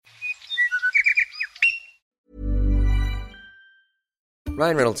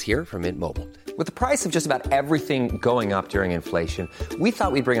Ryan Reynolds here from Mint Mobile. With the price of just about everything going up during inflation, we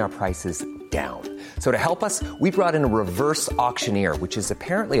thought we'd bring our prices down. So to help us, we brought in a reverse auctioneer, which is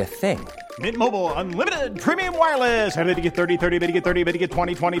apparently a thing. Mint Mobile Unlimited Premium Wireless. How to get 30, 30, bit to get 30, bit to get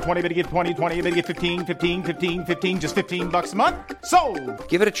 20, 20, 20, bit to get 20, 20, bit to get 15, 15, 15, 15, just $15 a month? Sold!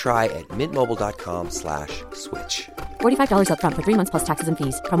 Give it a try at mintmobile.com/switch. $45 up front for 3 months plus taxes and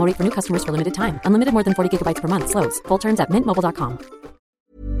fees. Promo rate for new customers for limited time. Unlimited more than 40 gigabytes per month. Slows full terms at mintmobile.com.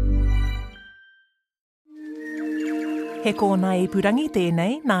 He kōna ipurangi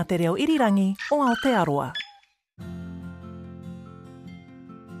tēnei nā te reo irirangi o Aotearoa.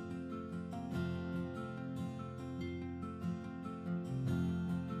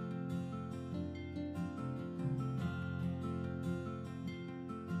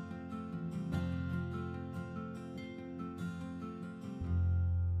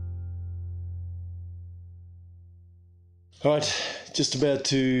 Right, just about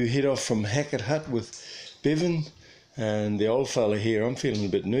to head off from Hackett Hut with Bevan and the old fella here. I'm feeling a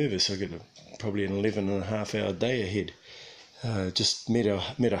bit nervous. I've got probably an 11 and a half hour day ahead. Just met a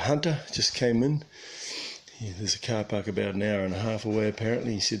hunter, just came in. Yeah, there's a car park about an hour and a half away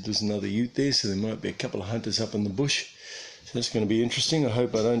apparently. He said there's another ute there, so there might be a couple of hunters up in the bush. So that's going to be interesting. I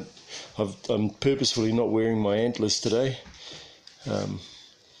hope I'm purposefully not wearing my antlers today.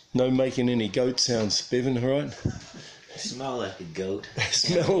 No making any goat sounds, Bevan, all right? Smell like a goat.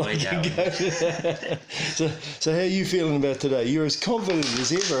 Smell like a goat. so how are you feeling about today? You're as confident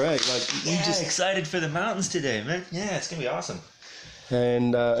as ever, eh? Excited for the mountains today, man. Yeah, it's gonna be awesome.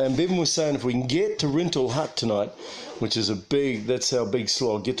 And Bevan was saying if we can get to Rintle Hut tonight, which is that's our big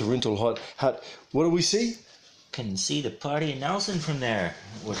slog, get to Rintle Hut. What do we see? Can see the party in Nelson from there,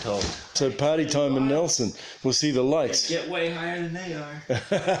 we're told. So party time in Nelson. We'll see the lights. Get way higher than they are.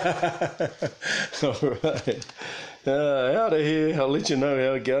 All right. Out of here. I'll let you know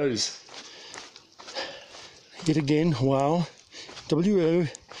how it goes. Yet again, wow.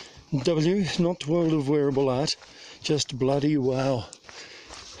 W-O-W, not World of Wearable Art. Just bloody wow.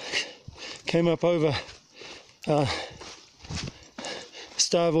 Came up over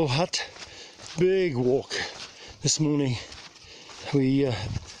Starville Hut. Big walk this morning. We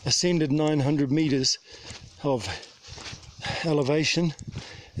ascended 900 metres of elevation,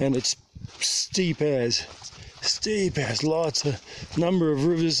 and it's steep as lots of number of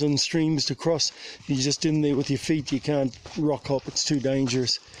rivers and streams to cross. You're just in there with your feet, you can't rock hop, it's too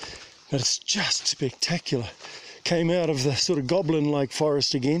dangerous, but it's just spectacular. Came out of the sort of goblin-like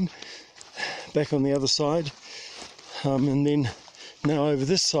forest again, back on the other side, and then now over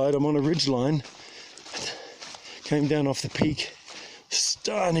this side I'm on a ridge line. Came down off the peak,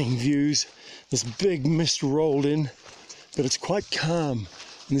 stunning views. This big mist rolled in, but it's quite calm, and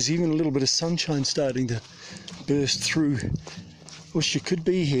there's even a little bit of sunshine starting to burst through. Wish you could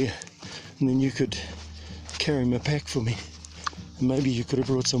be here, and then you could carry my pack for me, and maybe you could have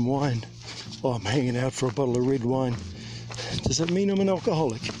brought some wine. Oh, I'm hanging out for a bottle of red wine. Does that mean I'm an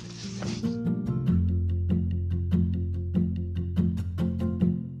alcoholic?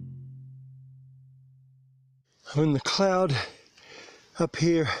 I'm in the cloud up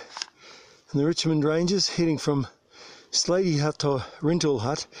here in the Richmond Ranges, heading from Slady Hut to Rintle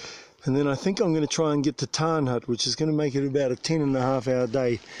Hut, and then I think I'm going to try and get to Tarn Hut, which is going to make it about a 10.5 hour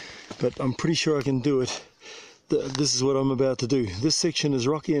day, but I'm pretty sure I can do it. This is what I'm about to do. This section is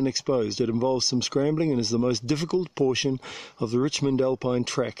rocky and exposed. It involves some scrambling and is the most difficult portion of the Richmond Alpine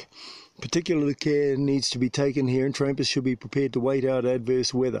Track. Particular care needs to be taken here, and trampers should be prepared to wait out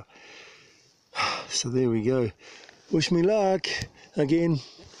adverse weather. So there we go. Wish me luck again.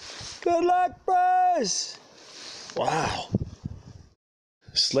 Good luck, bros! Wow.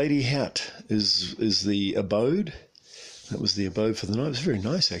 Slady Hut is the abode. That was the abode for the night. It was very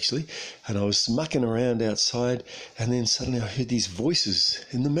nice, actually. And I was mucking around outside, and then suddenly I heard these voices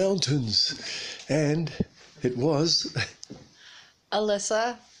in the mountains. And it was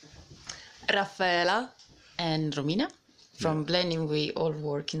Alyssa, Raffaela, and Romina. From blending, we all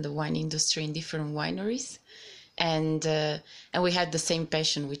work in the wine industry in different wineries, and we have the same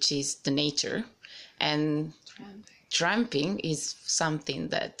passion, which is the nature, and tramping is something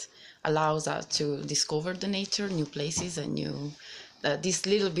that allows us to discover the nature, new places, and this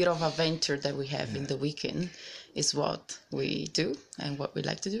little bit of adventure that we have in the weekend is what we do and what we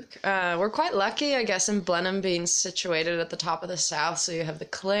like to do. We're quite lucky, I guess, in Blenheim being situated at the top of the south, so you have the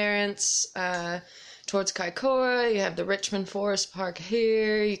Clarence towards Kaikoura, you have the Richmond Forest Park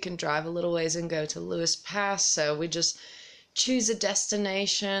here, you can drive a little ways and go to Lewis Pass, so we just choose a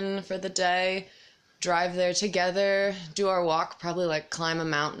destination for the day, drive there together, do our walk, probably like climb a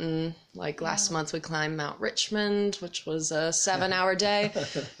mountain. Like last month we climbed Mount Richmond, which was a 7-hour day.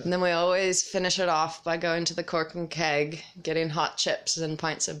 And then we always finish it off by going to the Cork and Keg, getting hot chips and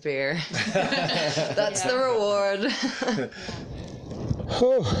pints of beer. That's the reward.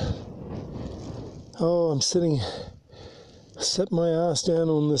 Oh, I'm set my ass down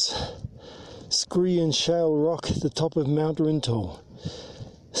on this scree and shale rock at the top of Mount Rintol.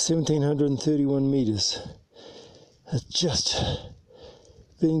 1,731 metres. It's just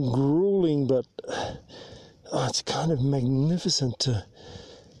been grueling, but it's kind of magnificent to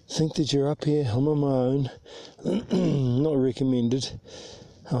think that you're up here. I'm on my own. Not recommended.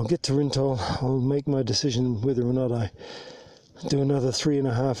 I'll get to Rintol. I'll make my decision whether or not I do another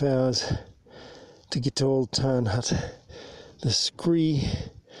 3.5 hours to get to Old Tarn Hut. The scree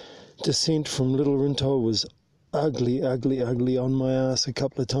descent from Little Rintol was ugly on my ass a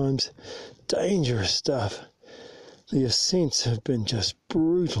couple of times. Dangerous stuff. The ascents have been just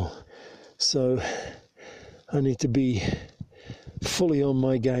brutal. So I need to be fully on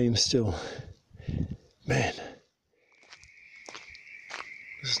my game still. Man.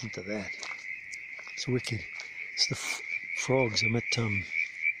 Listen to that. It's wicked. It's the frogs. I'm at the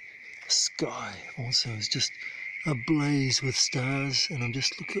sky also is just ablaze with stars, and I'm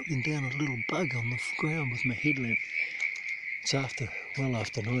just looking down at a little bug on the ground with my headlamp. It's after 9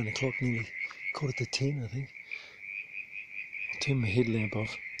 o'clock, nearly 9:45, I think. I'll turn my headlamp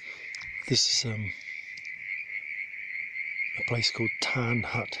off. This is a place called Tarn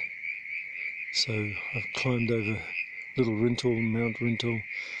Hut. So I've climbed over Little Rintol, Mount Rintol,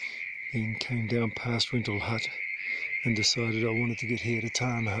 then came down past Rintol Hut and decided I wanted to get here to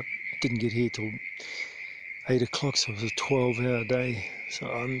Tarn Hut. Didn't get here till 8 o'clock, so it was a 12-hour day. So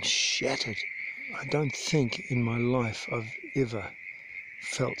I'm shattered. I don't think in my life I've ever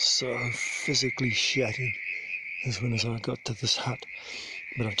felt so physically shattered as when I got to this hut.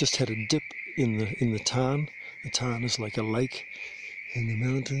 But I've just had a dip in the Tarn. The Tarn is like a lake in the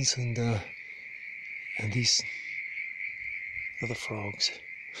mountains, and these are the frogs.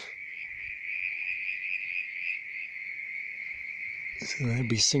 So they'll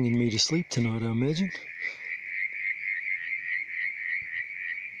be singing me to sleep tonight, I imagine.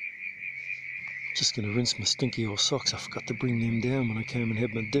 Just going to rinse my stinky old socks. I forgot to bring them down when I came and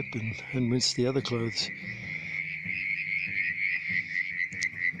had my dip and rinse the other clothes.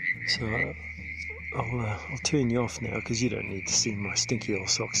 So I'll turn you off now, because you don't need to see my stinky old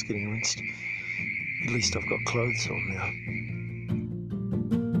socks getting rinsed. At least I've got clothes on now.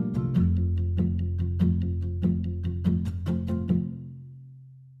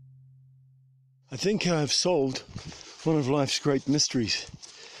 I think I've solved one of life's great mysteries.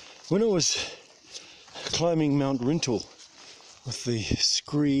 When I was climbing Mount Rintol with the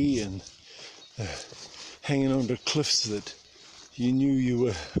scree and hanging onto cliffs that you knew you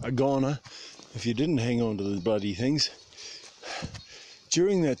were a goner if you didn't hang on to the bloody things,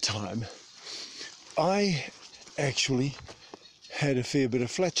 during that time I actually had a fair bit of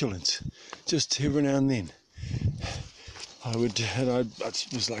flatulence, just every now and then. I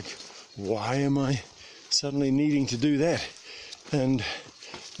was like, why am I suddenly needing to do that? And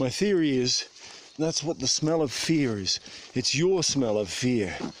my theory is that's what the smell of fear is. It's your smell of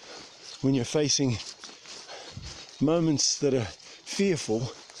fear. When you're facing moments that are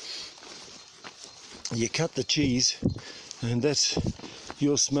fearful, you cut the cheese, and that's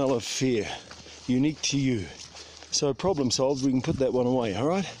your smell of fear, unique to you. So problem solved, we can put that one away, all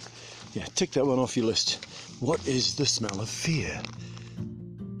right? Yeah, tick that one off your list. What is the smell of fear?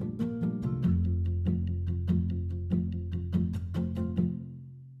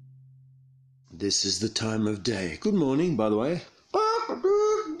 This is the time of day. Good morning, by the way.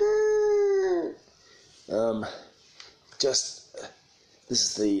 This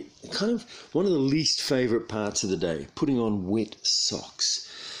is the kind of one of the least favourite parts of the day, putting on wet socks,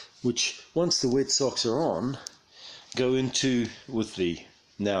 which once the wet socks are on, go into with the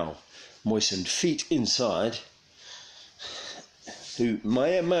now moistened feet inside.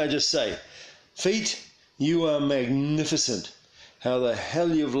 May I just say, feet, you are magnificent. How the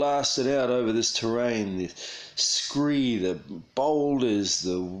hell you've lasted out over this terrain, the scree, the boulders,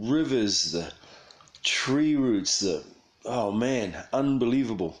 the rivers, the tree roots, oh man,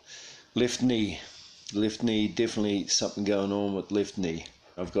 unbelievable. Left knee, definitely something going on with left knee.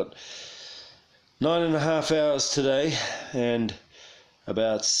 I've got 9.5 hours today and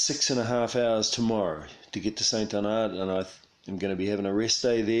about 6.5 hours tomorrow to get to St. Bernard, and I'm going to be having a rest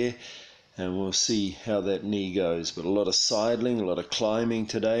day there. And we'll see how that knee goes. But a lot of sidling, a lot of climbing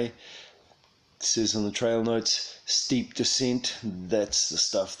today. It says on the trail notes, steep descent. That's the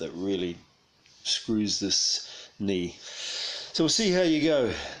stuff that really screws this knee. So we'll see how you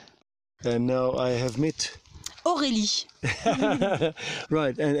go. And now I have met Aurélie.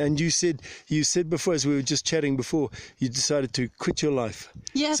 right, and you said before, as we were just chatting before, you decided to quit your life.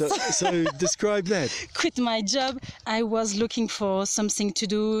 Yes. So describe that. Quit my job. I was looking for something to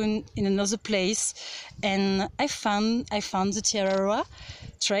do in another place, and I found the Tierra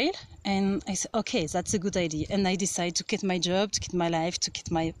Trail, and I said, okay, that's a good idea. And I decided to quit my job, to quit my life, to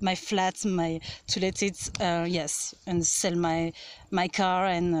quit my flat, to let it, and sell my car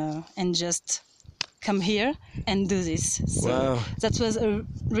and just come here and do this. So wow. That was a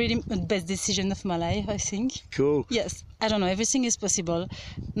really best decision of my life, I think. Cool. Yes. I don't know, everything is possible.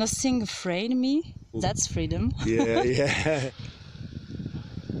 Nothing afraid me. That's freedom. Yeah.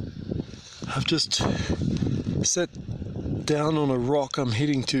 I've just sat down on a rock. I'm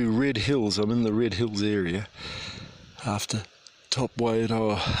heading to Red Hills. I'm in the Red Hills area after top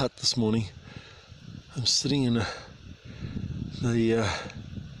Wairoa hut this morning. I'm sitting in the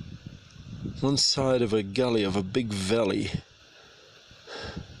one side of a gully of a big valley,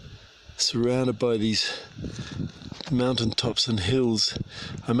 surrounded by these mountaintops and hills.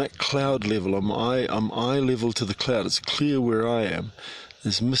 I'm at cloud level. I'm eye level to the cloud. It's clear where I am.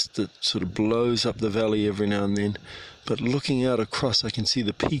 There's mist that sort of blows up the valley every now and then, but looking out across I can see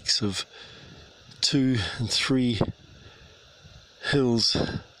the peaks of 2 and 3 hills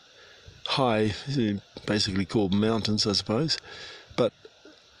high, basically called mountains, I suppose, but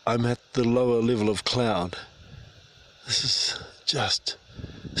I'm at the lower level of cloud. This is just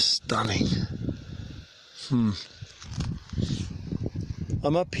stunning.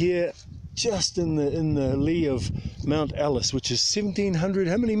 I'm up here just in the lee of Mount Alice, which is 1,700.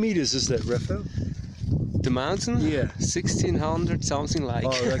 How many meters is that, Raphael? The mountain? Yeah. 1,600, something like. Oh,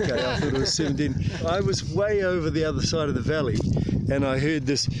 okay. I thought it was 17. I was way over the other side of the valley, and I heard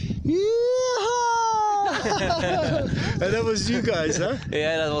this, yeehaw! And that was you guys, huh?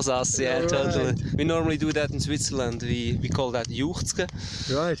 Yeah, that was us. Yeah, right. Totally. We normally do that in Switzerland. We call that Juchzke.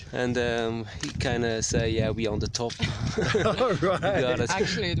 Right. And we kind of say, yeah, we on the top. Right.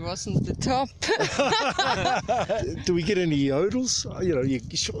 Actually, it wasn't the top. Do we get any yodels? You know,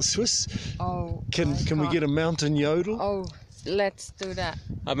 Swiss. Oh. Can we get a mountain yodel? Oh, let's do that.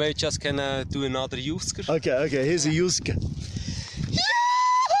 I maybe just can do another Juchzke. Okay. Here's a Juchzke.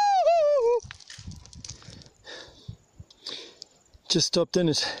 Just stopped in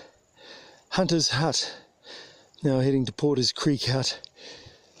at Hunter's Hut. Now heading to Porter's Creek Hut.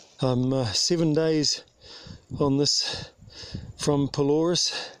 I'm 7 days on this from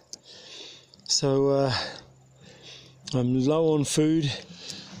Pelorus, so I'm low on food.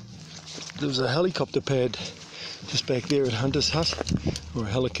 There was a helicopter pad just back there at Hunter's Hut, or a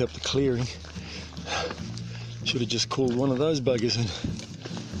helicopter clearing. Should have just called one of those buggers in.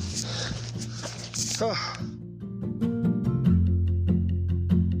 Oh.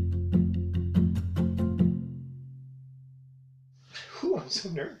 I'm so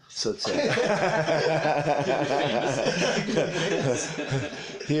nervous. So it's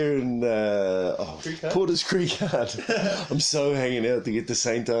here in Porter's Creek Hut. I'm so hanging out to get to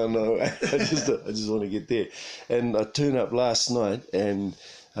St. Arnaud. I just want to get there. And I turned up last night, and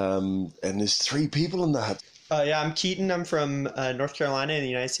there's 3 people in the hut. Yeah, I'm Keaton. I'm from North Carolina in the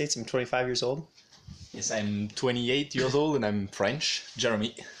United States. I'm 25 years old. Yes, I'm 28 years old and I'm French.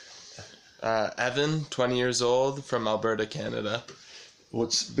 Jeremy. Evan, 20 years old, from Alberta, Canada.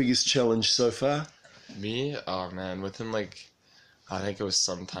 What's the biggest challenge so far? Me? Oh man, within I think it was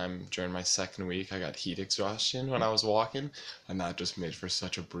sometime during my second week, I got heat exhaustion when I was walking, and that just made for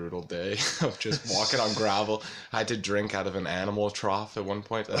such a brutal day of just walking on gravel. I had to drink out of an animal trough at one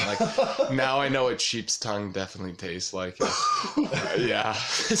point, and now I know what sheep's tongue definitely tastes like. Yeah,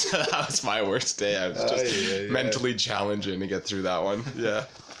 so that was my worst day. I was just mentally challenging to get through that one. Yeah.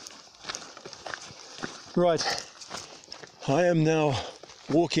 Right, I am now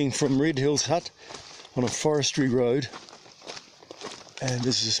walking from Red Hills Hut on a forestry road, and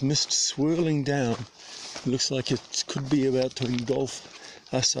there's this mist swirling down. It looks like it could be about to engulf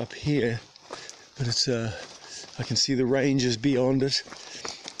us up here, but it's I can see the ranges beyond it,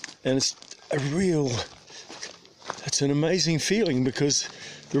 and it's an amazing feeling, because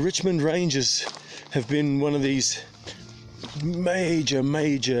the Richmond Ranges have been one of these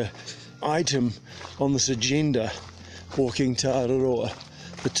major item on this agenda, walking Tāraroa.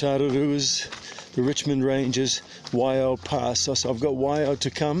 The Tāraruas, the Richmond Ranges, Waio Pass. So I've got Waio to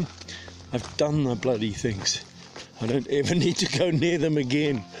come. I've done the bloody things. I don't ever need to go near them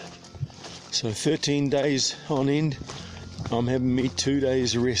again. So 13 days on end. I'm having me 2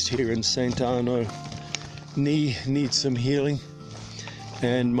 days rest here in St. Arnaud. Knee needs some healing.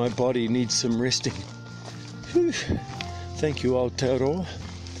 and my body needs some resting. Whew. Thank you, Aotearoa.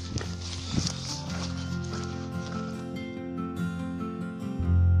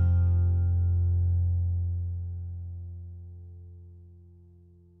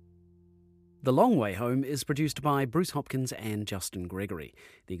 The Long Way Home is produced by Bruce Hopkins and Justin Gregory.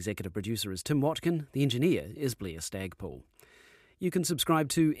 The executive producer is Tim Watkin. The engineer is Blair Stagpool. You can subscribe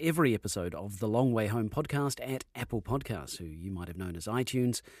to every episode of the Long Way Home podcast at Apple Podcasts, who you might have known as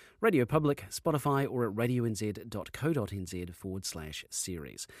iTunes, Radio Public, Spotify, or at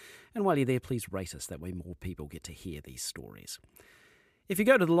radionz.co.nz/series. And while you're there, please rate us. That way more people get to hear these stories. If you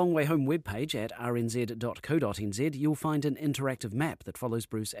go to the Long Way Home webpage at rnz.co.nz, you'll find an interactive map that follows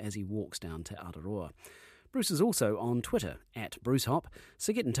Bruce as he walks down to Aotearoa. Bruce is also on Twitter at BruceHop,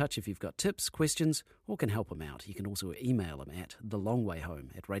 so get in touch if you've got tips, questions, or can help him out. You can also email him at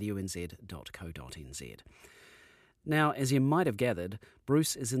thelongwayhome@radionz.co.nz. Now, as you might have gathered,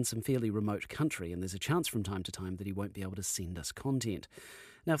 Bruce is in some fairly remote country, and there's a chance from time to time that he won't be able to send us content.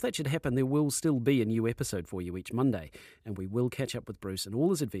 Now, if that should happen, there will still be a new episode for you each Monday, and we will catch up with Bruce and all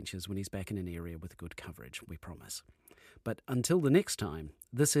his adventures when he's back in an area with good coverage, we promise. But until the next time,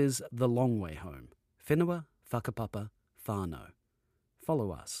 this is The Long Way Home. Whenua, whakapapa, whānau. Follow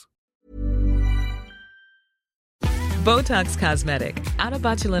us. Botox Cosmetic, out of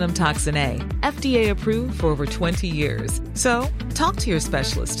botulinum toxin A, FDA approved for over 20 years. So, talk to your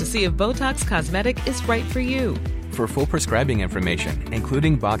specialist to see if Botox Cosmetic is right for you. For full prescribing information,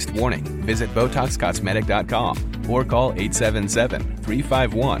 including boxed warning, visit BotoxCosmetic.com or call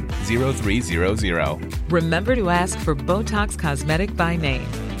 877-351-0300. Remember to ask for Botox Cosmetic by name.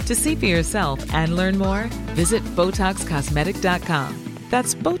 To see for yourself and learn more, visit BotoxCosmetic.com.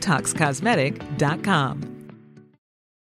 That's BotoxCosmetic.com.